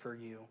sufferings for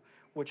you,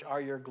 which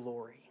are your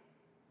glory."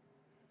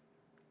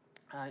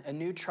 A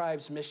New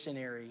Tribes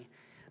missionary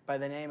by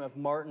the name of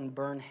Martin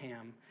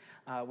Burnham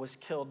was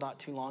killed not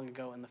too long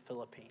ago in the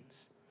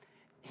Philippines.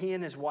 He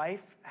and his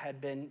wife had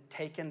been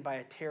taken by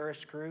a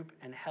terrorist group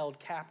and held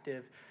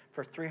captive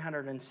for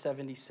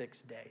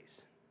 376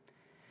 days.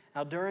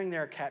 Now, during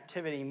their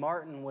captivity,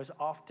 Martin was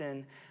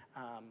often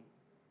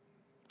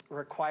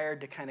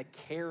required to kind of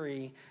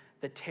carry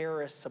the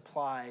terrorist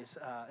supplies,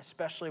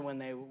 especially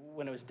when it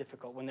was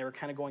difficult, when they were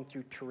kind of going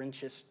through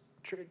torrentious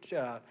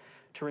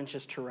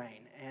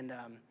terrain.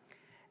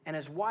 And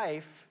his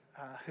wife,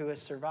 who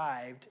has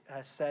survived,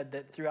 said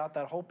that throughout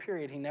that whole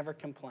period, he never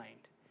complained.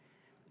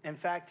 In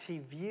fact, he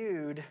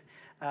viewed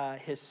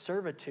his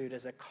servitude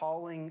as a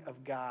calling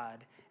of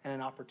God and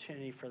an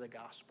opportunity for the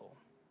gospel.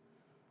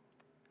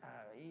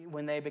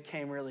 When they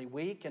became really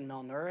weak and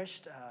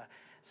malnourished,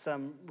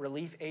 some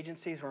relief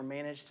agencies were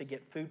managed to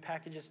get food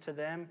packages to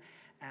them,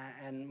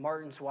 and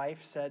Martin's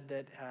wife said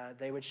that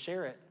they would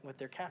share it with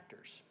their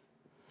captors.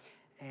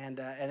 And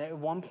at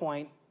one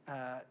point,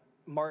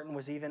 Martin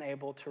was even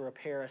able to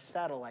repair a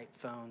satellite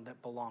phone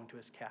that belonged to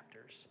his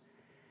captors.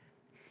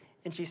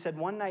 And she said,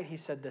 one night he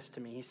said this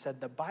to me. He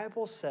said, "The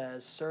Bible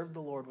says, serve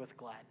the Lord with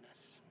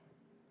gladness.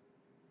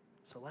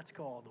 So let's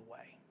go all the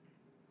way.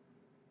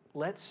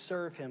 Let's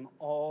serve him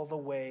all the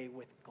way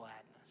with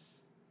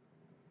gladness."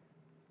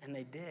 And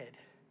they did.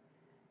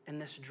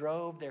 And this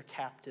drove their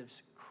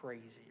captors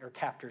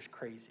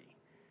crazy.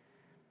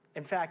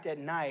 In fact, at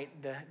night,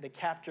 the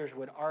captors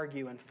would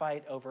argue and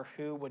fight over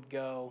who would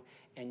go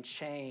and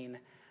chain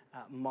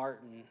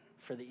Martin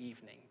for the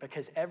evening.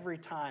 Because every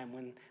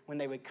time when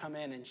they would come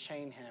in and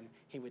chain him,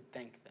 he would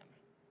thank them.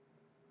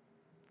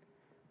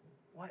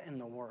 What in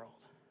the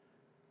world?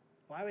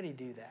 Why would he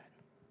do that?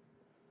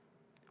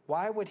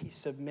 Why would he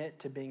submit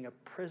to being a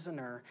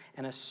prisoner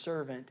and a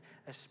servant,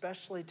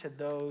 especially to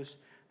those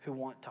who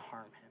want to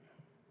harm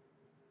him?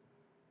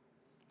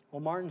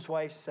 Well, Martin's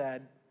wife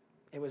said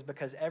it was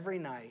because every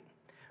night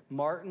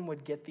Martin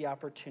would get the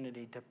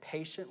opportunity to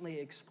patiently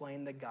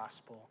explain the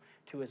gospel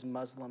to his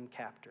Muslim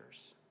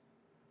captors.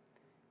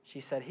 She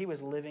said he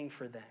was living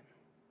for them,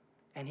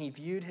 and he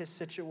viewed his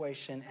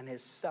situation and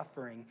his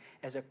suffering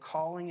as a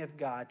calling of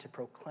God to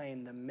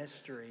proclaim the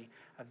mystery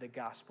of the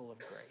gospel of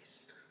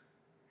grace.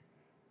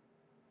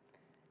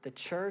 The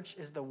church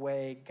is the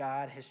way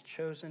God has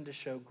chosen to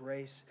show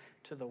grace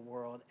to the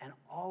world, and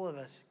all of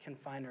us can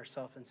find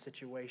ourselves in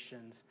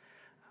situations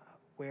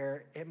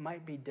where it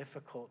might be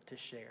difficult to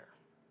share.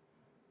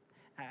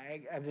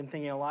 I've been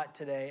thinking a lot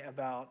today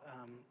about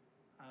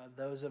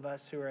those of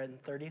us who are in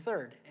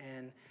 33rd,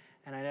 and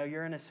I know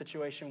you're in a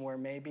situation where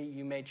maybe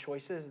you made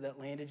choices that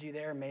landed you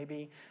there.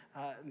 Maybe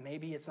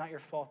it's not your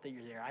fault that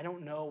you're there. I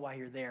don't know why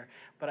you're there,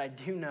 but I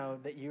do know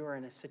that you are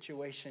in a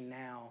situation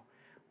now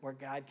where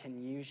God can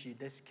use you.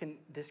 This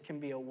can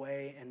be a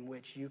way in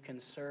which you can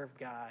serve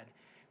God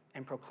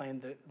and proclaim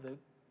the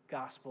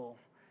gospel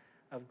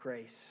of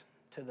grace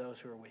to those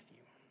who are with you.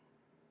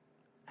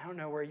 I don't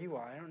know where you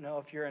are. I don't know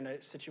if you're in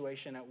a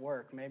situation at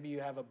work. Maybe you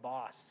have a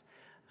boss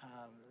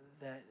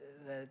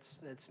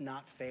that's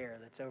not fair,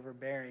 that's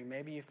overbearing.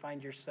 Maybe you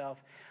find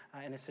yourself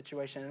in a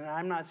situation, and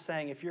I'm not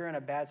saying if you're in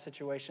a bad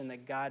situation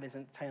that God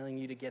isn't telling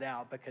you to get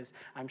out, because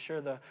I'm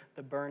sure the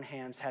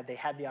Burnhams, had they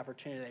had the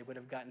opportunity, they would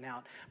have gotten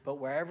out. But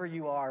wherever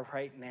you are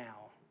right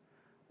now,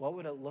 what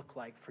would it look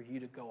like for you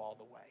to go all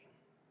the way?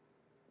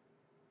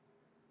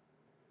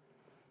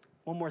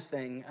 One more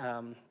thing,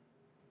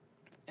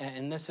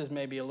 and this is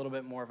maybe a little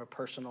bit more of a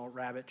personal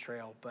rabbit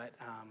trail, but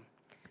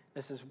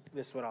this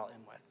is what I'll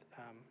end with.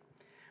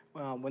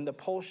 When the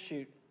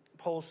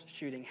Pulse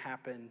shooting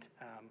happened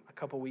a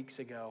couple weeks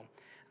ago,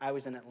 I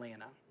was in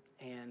Atlanta.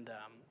 And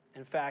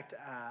in fact,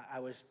 I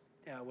was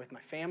with my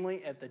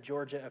family at the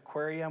Georgia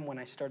Aquarium when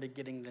I started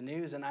getting the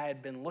news. And I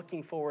had been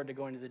looking forward to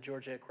going to the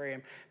Georgia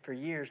Aquarium for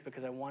years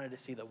because I wanted to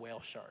see the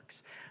whale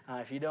sharks.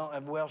 If you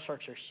don't, whale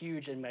sharks are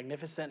huge and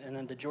magnificent. And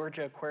in the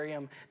Georgia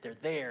Aquarium, they're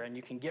there and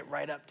you can get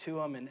right up to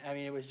them. And I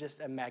mean, it was just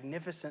a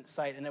magnificent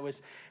sight. And it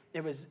was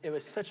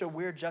such a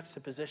weird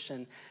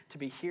juxtaposition to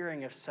be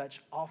hearing of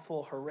such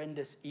awful,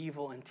 horrendous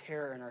evil and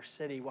terror in our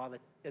city, while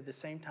at the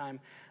same time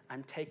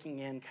I'm taking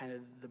in kind of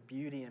the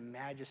beauty and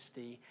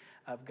majesty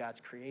of God's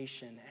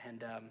creation.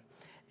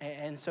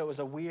 And so it was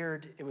a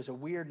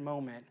weird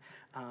moment,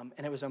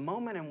 and it was a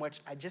moment in which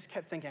I just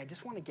kept thinking, I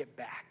just want to get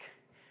back.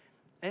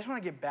 I just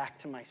want to get back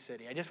to my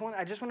city. I just want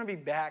to be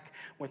back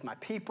with my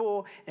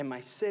people in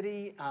my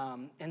city.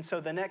 And so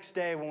the next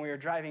day when we were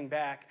driving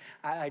back,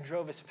 I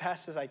drove as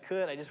fast as I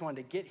could. I just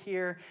wanted to get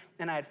here.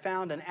 And I had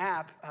found an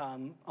app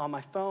on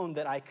my phone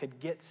that I could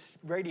get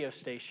radio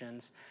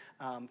stations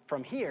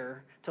from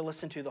here to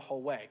listen to the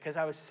whole way. Because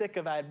I was sick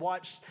of, I had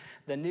watched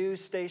the news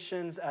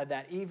stations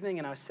that evening,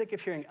 and I was sick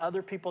of hearing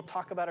other people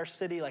talk about our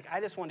city. Like, I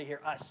just wanted to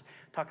hear us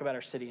talk about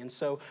our city. And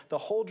so the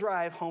whole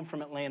drive home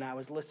from Atlanta, I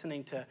was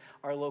listening to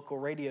our local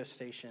radio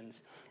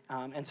stations.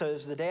 And so it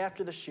was the day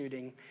after the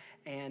shooting,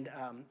 and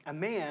a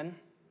man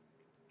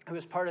who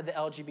was part of the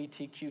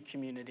LGBTQ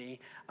community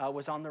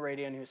was on the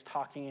radio, and he was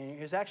talking. And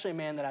he was actually a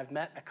man that I've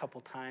met a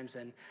couple times,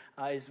 and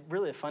is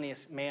really the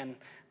funniest man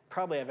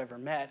probably I've ever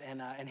met.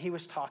 And he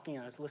was talking,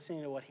 and I was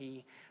listening to what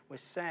he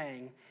was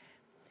saying.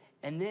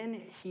 And then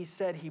he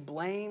said he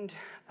blamed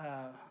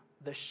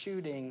the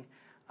shooting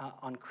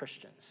on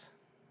Christians.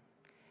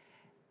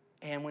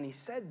 And when he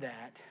said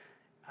that,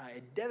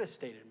 it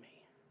devastated me.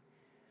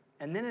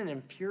 And then it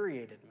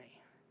infuriated me.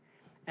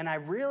 And I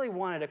really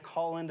wanted to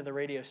call into the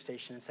radio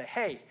station and say,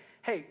 hey,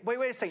 wait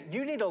a second.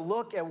 You need to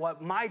look at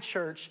what my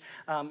church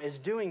is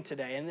doing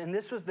today. And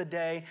this was the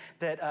day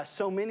that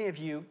so many of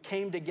you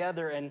came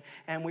together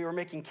and we were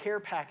making care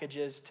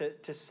packages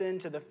to send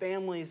to the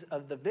families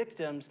of the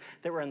victims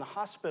that were in the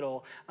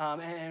hospital.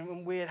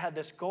 And we had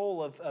this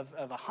goal of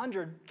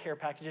 100 care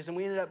packages, and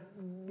we ended up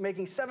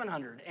making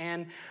 700.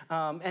 And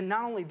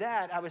not only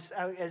that,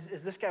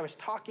 as this guy was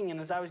talking and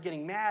as I was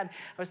getting mad,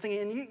 I was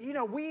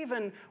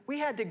thinking, we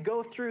had to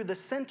go through the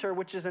center,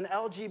 which is an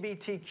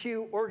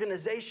LGBTQ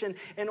organization,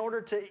 in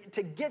order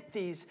to get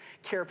these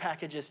care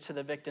packages to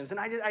the victims. And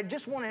I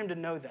just wanted him to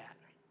know that.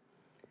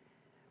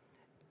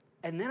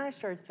 And then I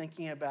started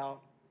thinking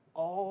about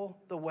all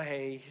the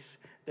ways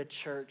the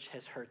church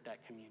has hurt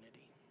that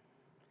community.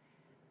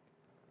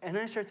 And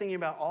then I started thinking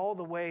about all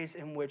the ways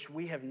in which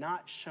we have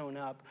not shown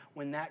up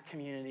when that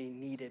community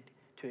needed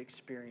to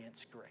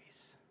experience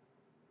grace.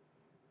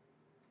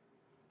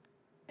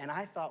 And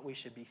I thought we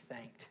should be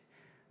thanked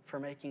for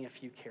making a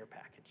few care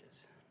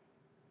packages.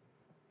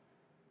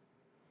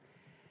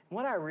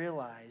 What I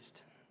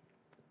realized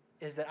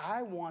is that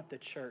I want the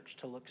church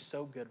to look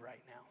so good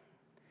right now.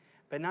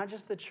 But not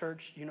just the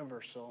church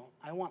universal,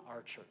 I want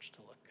our church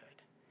to look good.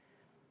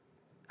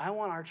 I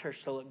want our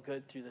church to look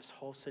good through this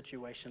whole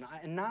situation.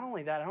 And not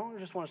only that, I don't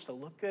just want us to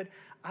look good,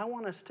 I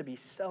want us to be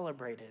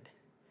celebrated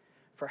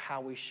for how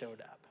we showed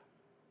up.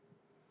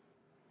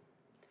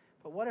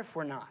 But what if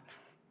we're not?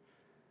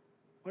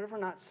 What if we're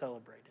not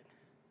celebrated?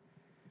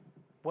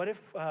 What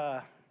if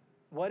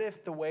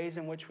the ways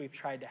in which we've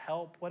tried to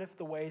help, what if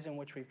the ways in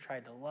which we've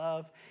tried to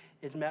love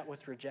is met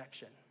with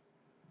rejection?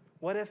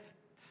 What if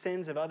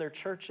sins of other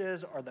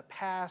churches or the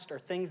past or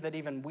things that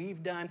even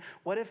we've done,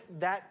 what if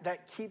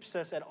that keeps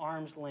us at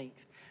arm's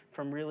length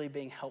from really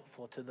being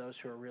helpful to those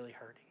who are really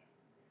hurting?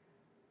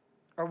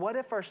 Or what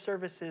if our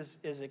service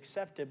is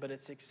accepted, but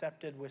it's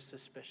accepted with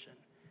suspicion,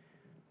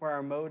 where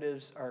our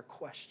motives are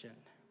questioned?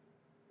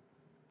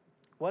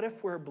 What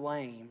if we're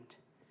blamed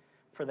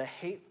for the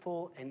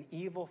hateful and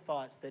evil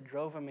thoughts that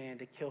drove a man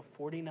to kill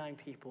 49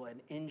 people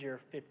and injure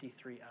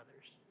 53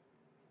 others?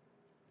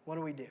 What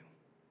do we do?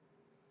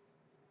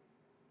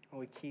 Well,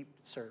 we keep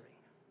serving,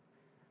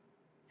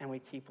 and we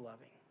keep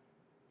loving,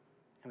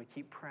 and we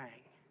keep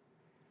praying,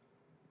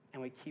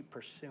 and we keep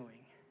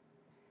pursuing.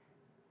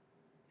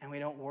 And we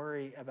don't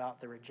worry about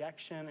the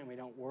rejection, and we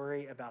don't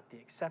worry about the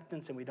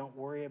acceptance, and we don't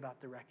worry about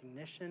the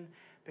recognition,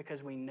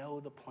 because we know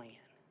the plan.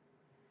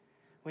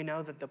 We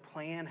know that the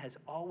plan has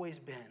always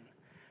been,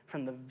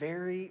 from the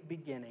very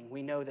beginning,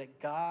 we know that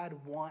God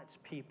wants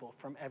people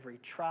from every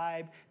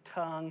tribe,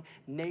 tongue,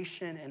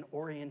 nation, and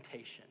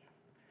orientation.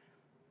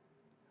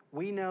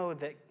 We know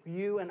that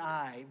you and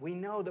we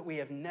know that we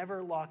have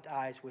never locked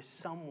eyes with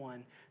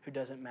someone who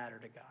doesn't matter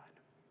to God.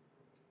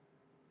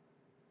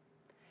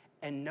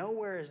 And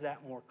nowhere is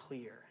that more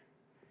clear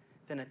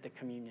than at the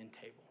communion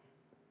table.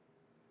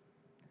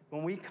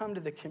 When we come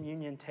to the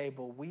communion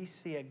table, we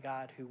see a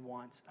God who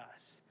wants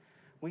us.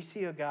 We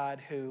see a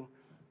God who,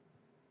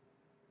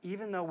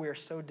 even though we're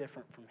so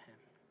different from him,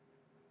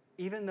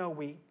 even though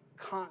we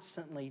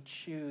constantly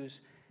choose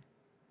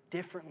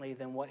differently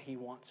than what he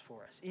wants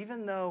for us,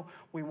 even though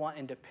we want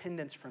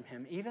independence from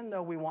him, even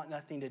though we want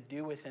nothing to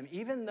do with him,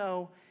 even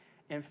though,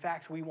 in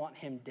fact, we want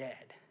him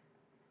dead,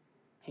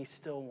 he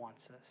still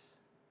wants us.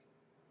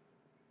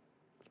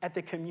 At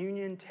the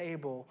communion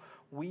table,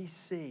 we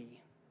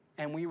see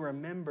and we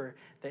remember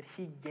that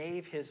he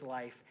gave his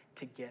life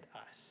to get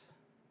us.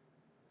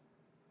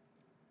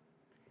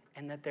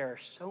 And that there are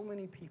so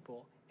many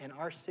people in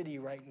our city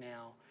right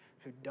now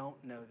who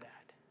don't know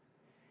that.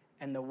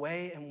 And the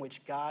way in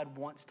which God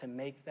wants to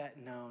make that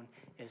known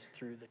is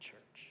through the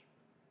church.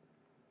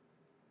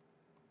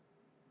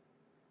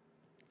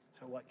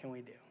 So what can we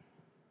do?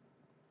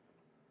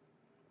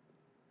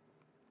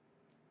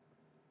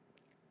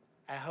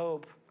 I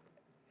hope,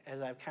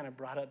 as I've kind of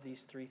brought up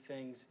these three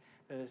things,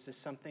 that this is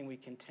something we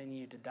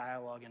continue to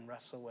dialogue and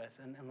wrestle with.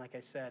 And like I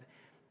said,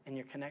 in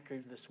your Connect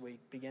group this week,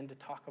 begin to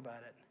talk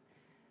about it.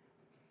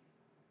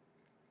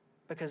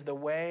 Because the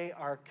way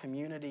our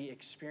community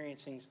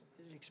experiences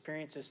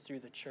through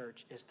the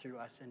church is through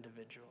us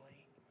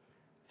individually,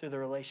 through the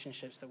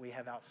relationships that we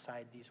have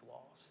outside these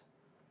walls.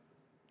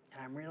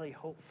 And I'm really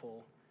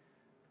hopeful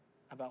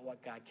about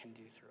what God can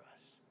do through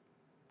us.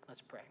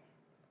 Let's pray.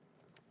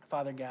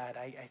 Father God,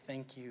 I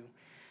thank you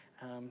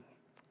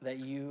that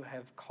you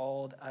have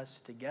called us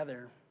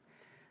together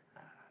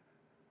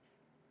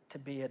to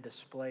be a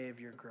display of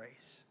your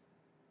grace.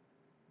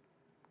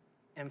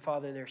 And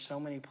Father, there's so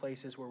many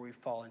places where we've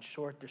fallen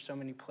short. There's so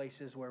many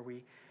places where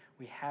we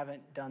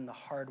haven't done the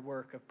hard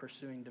work of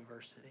pursuing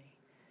diversity.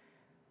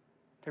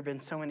 There have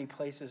been so many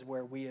places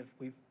where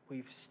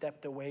we've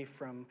stepped away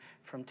from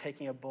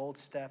taking a bold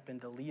step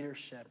into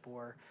leadership,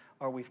 or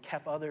we've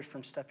kept others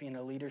from stepping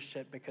into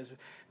leadership because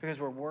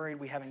we're worried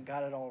we haven't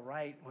got it all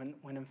right,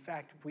 when in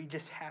fact we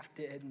just have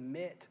to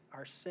admit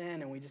our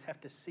sin, and we just have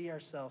to see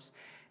ourselves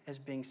as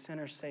being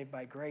sinners saved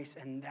by grace,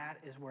 and that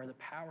is where the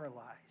power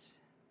lies.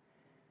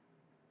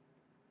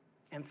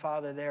 And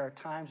Father, there are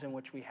times in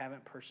which we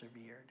haven't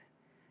persevered,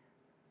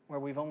 where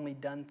we've only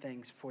done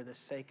things for the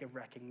sake of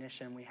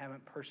recognition. We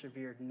haven't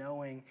persevered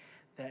knowing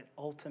that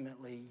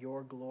ultimately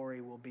your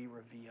glory will be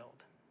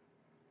revealed.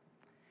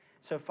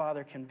 So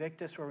Father,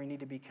 convict us where we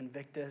need to be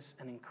convicted,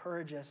 and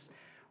encourage us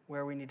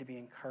where we need to be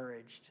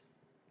encouraged.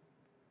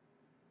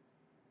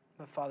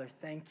 But Father,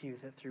 thank you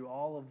that through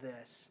all of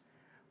this,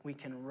 we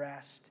can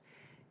rest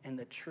in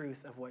the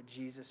truth of what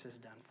Jesus has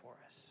done for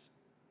us.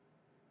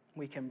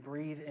 We can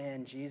breathe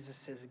in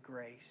Jesus'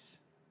 grace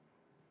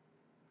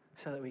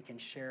so that we can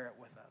share it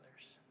with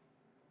others.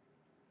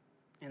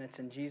 And it's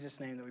in Jesus'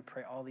 name that we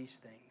pray all these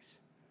things.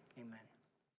 Amen.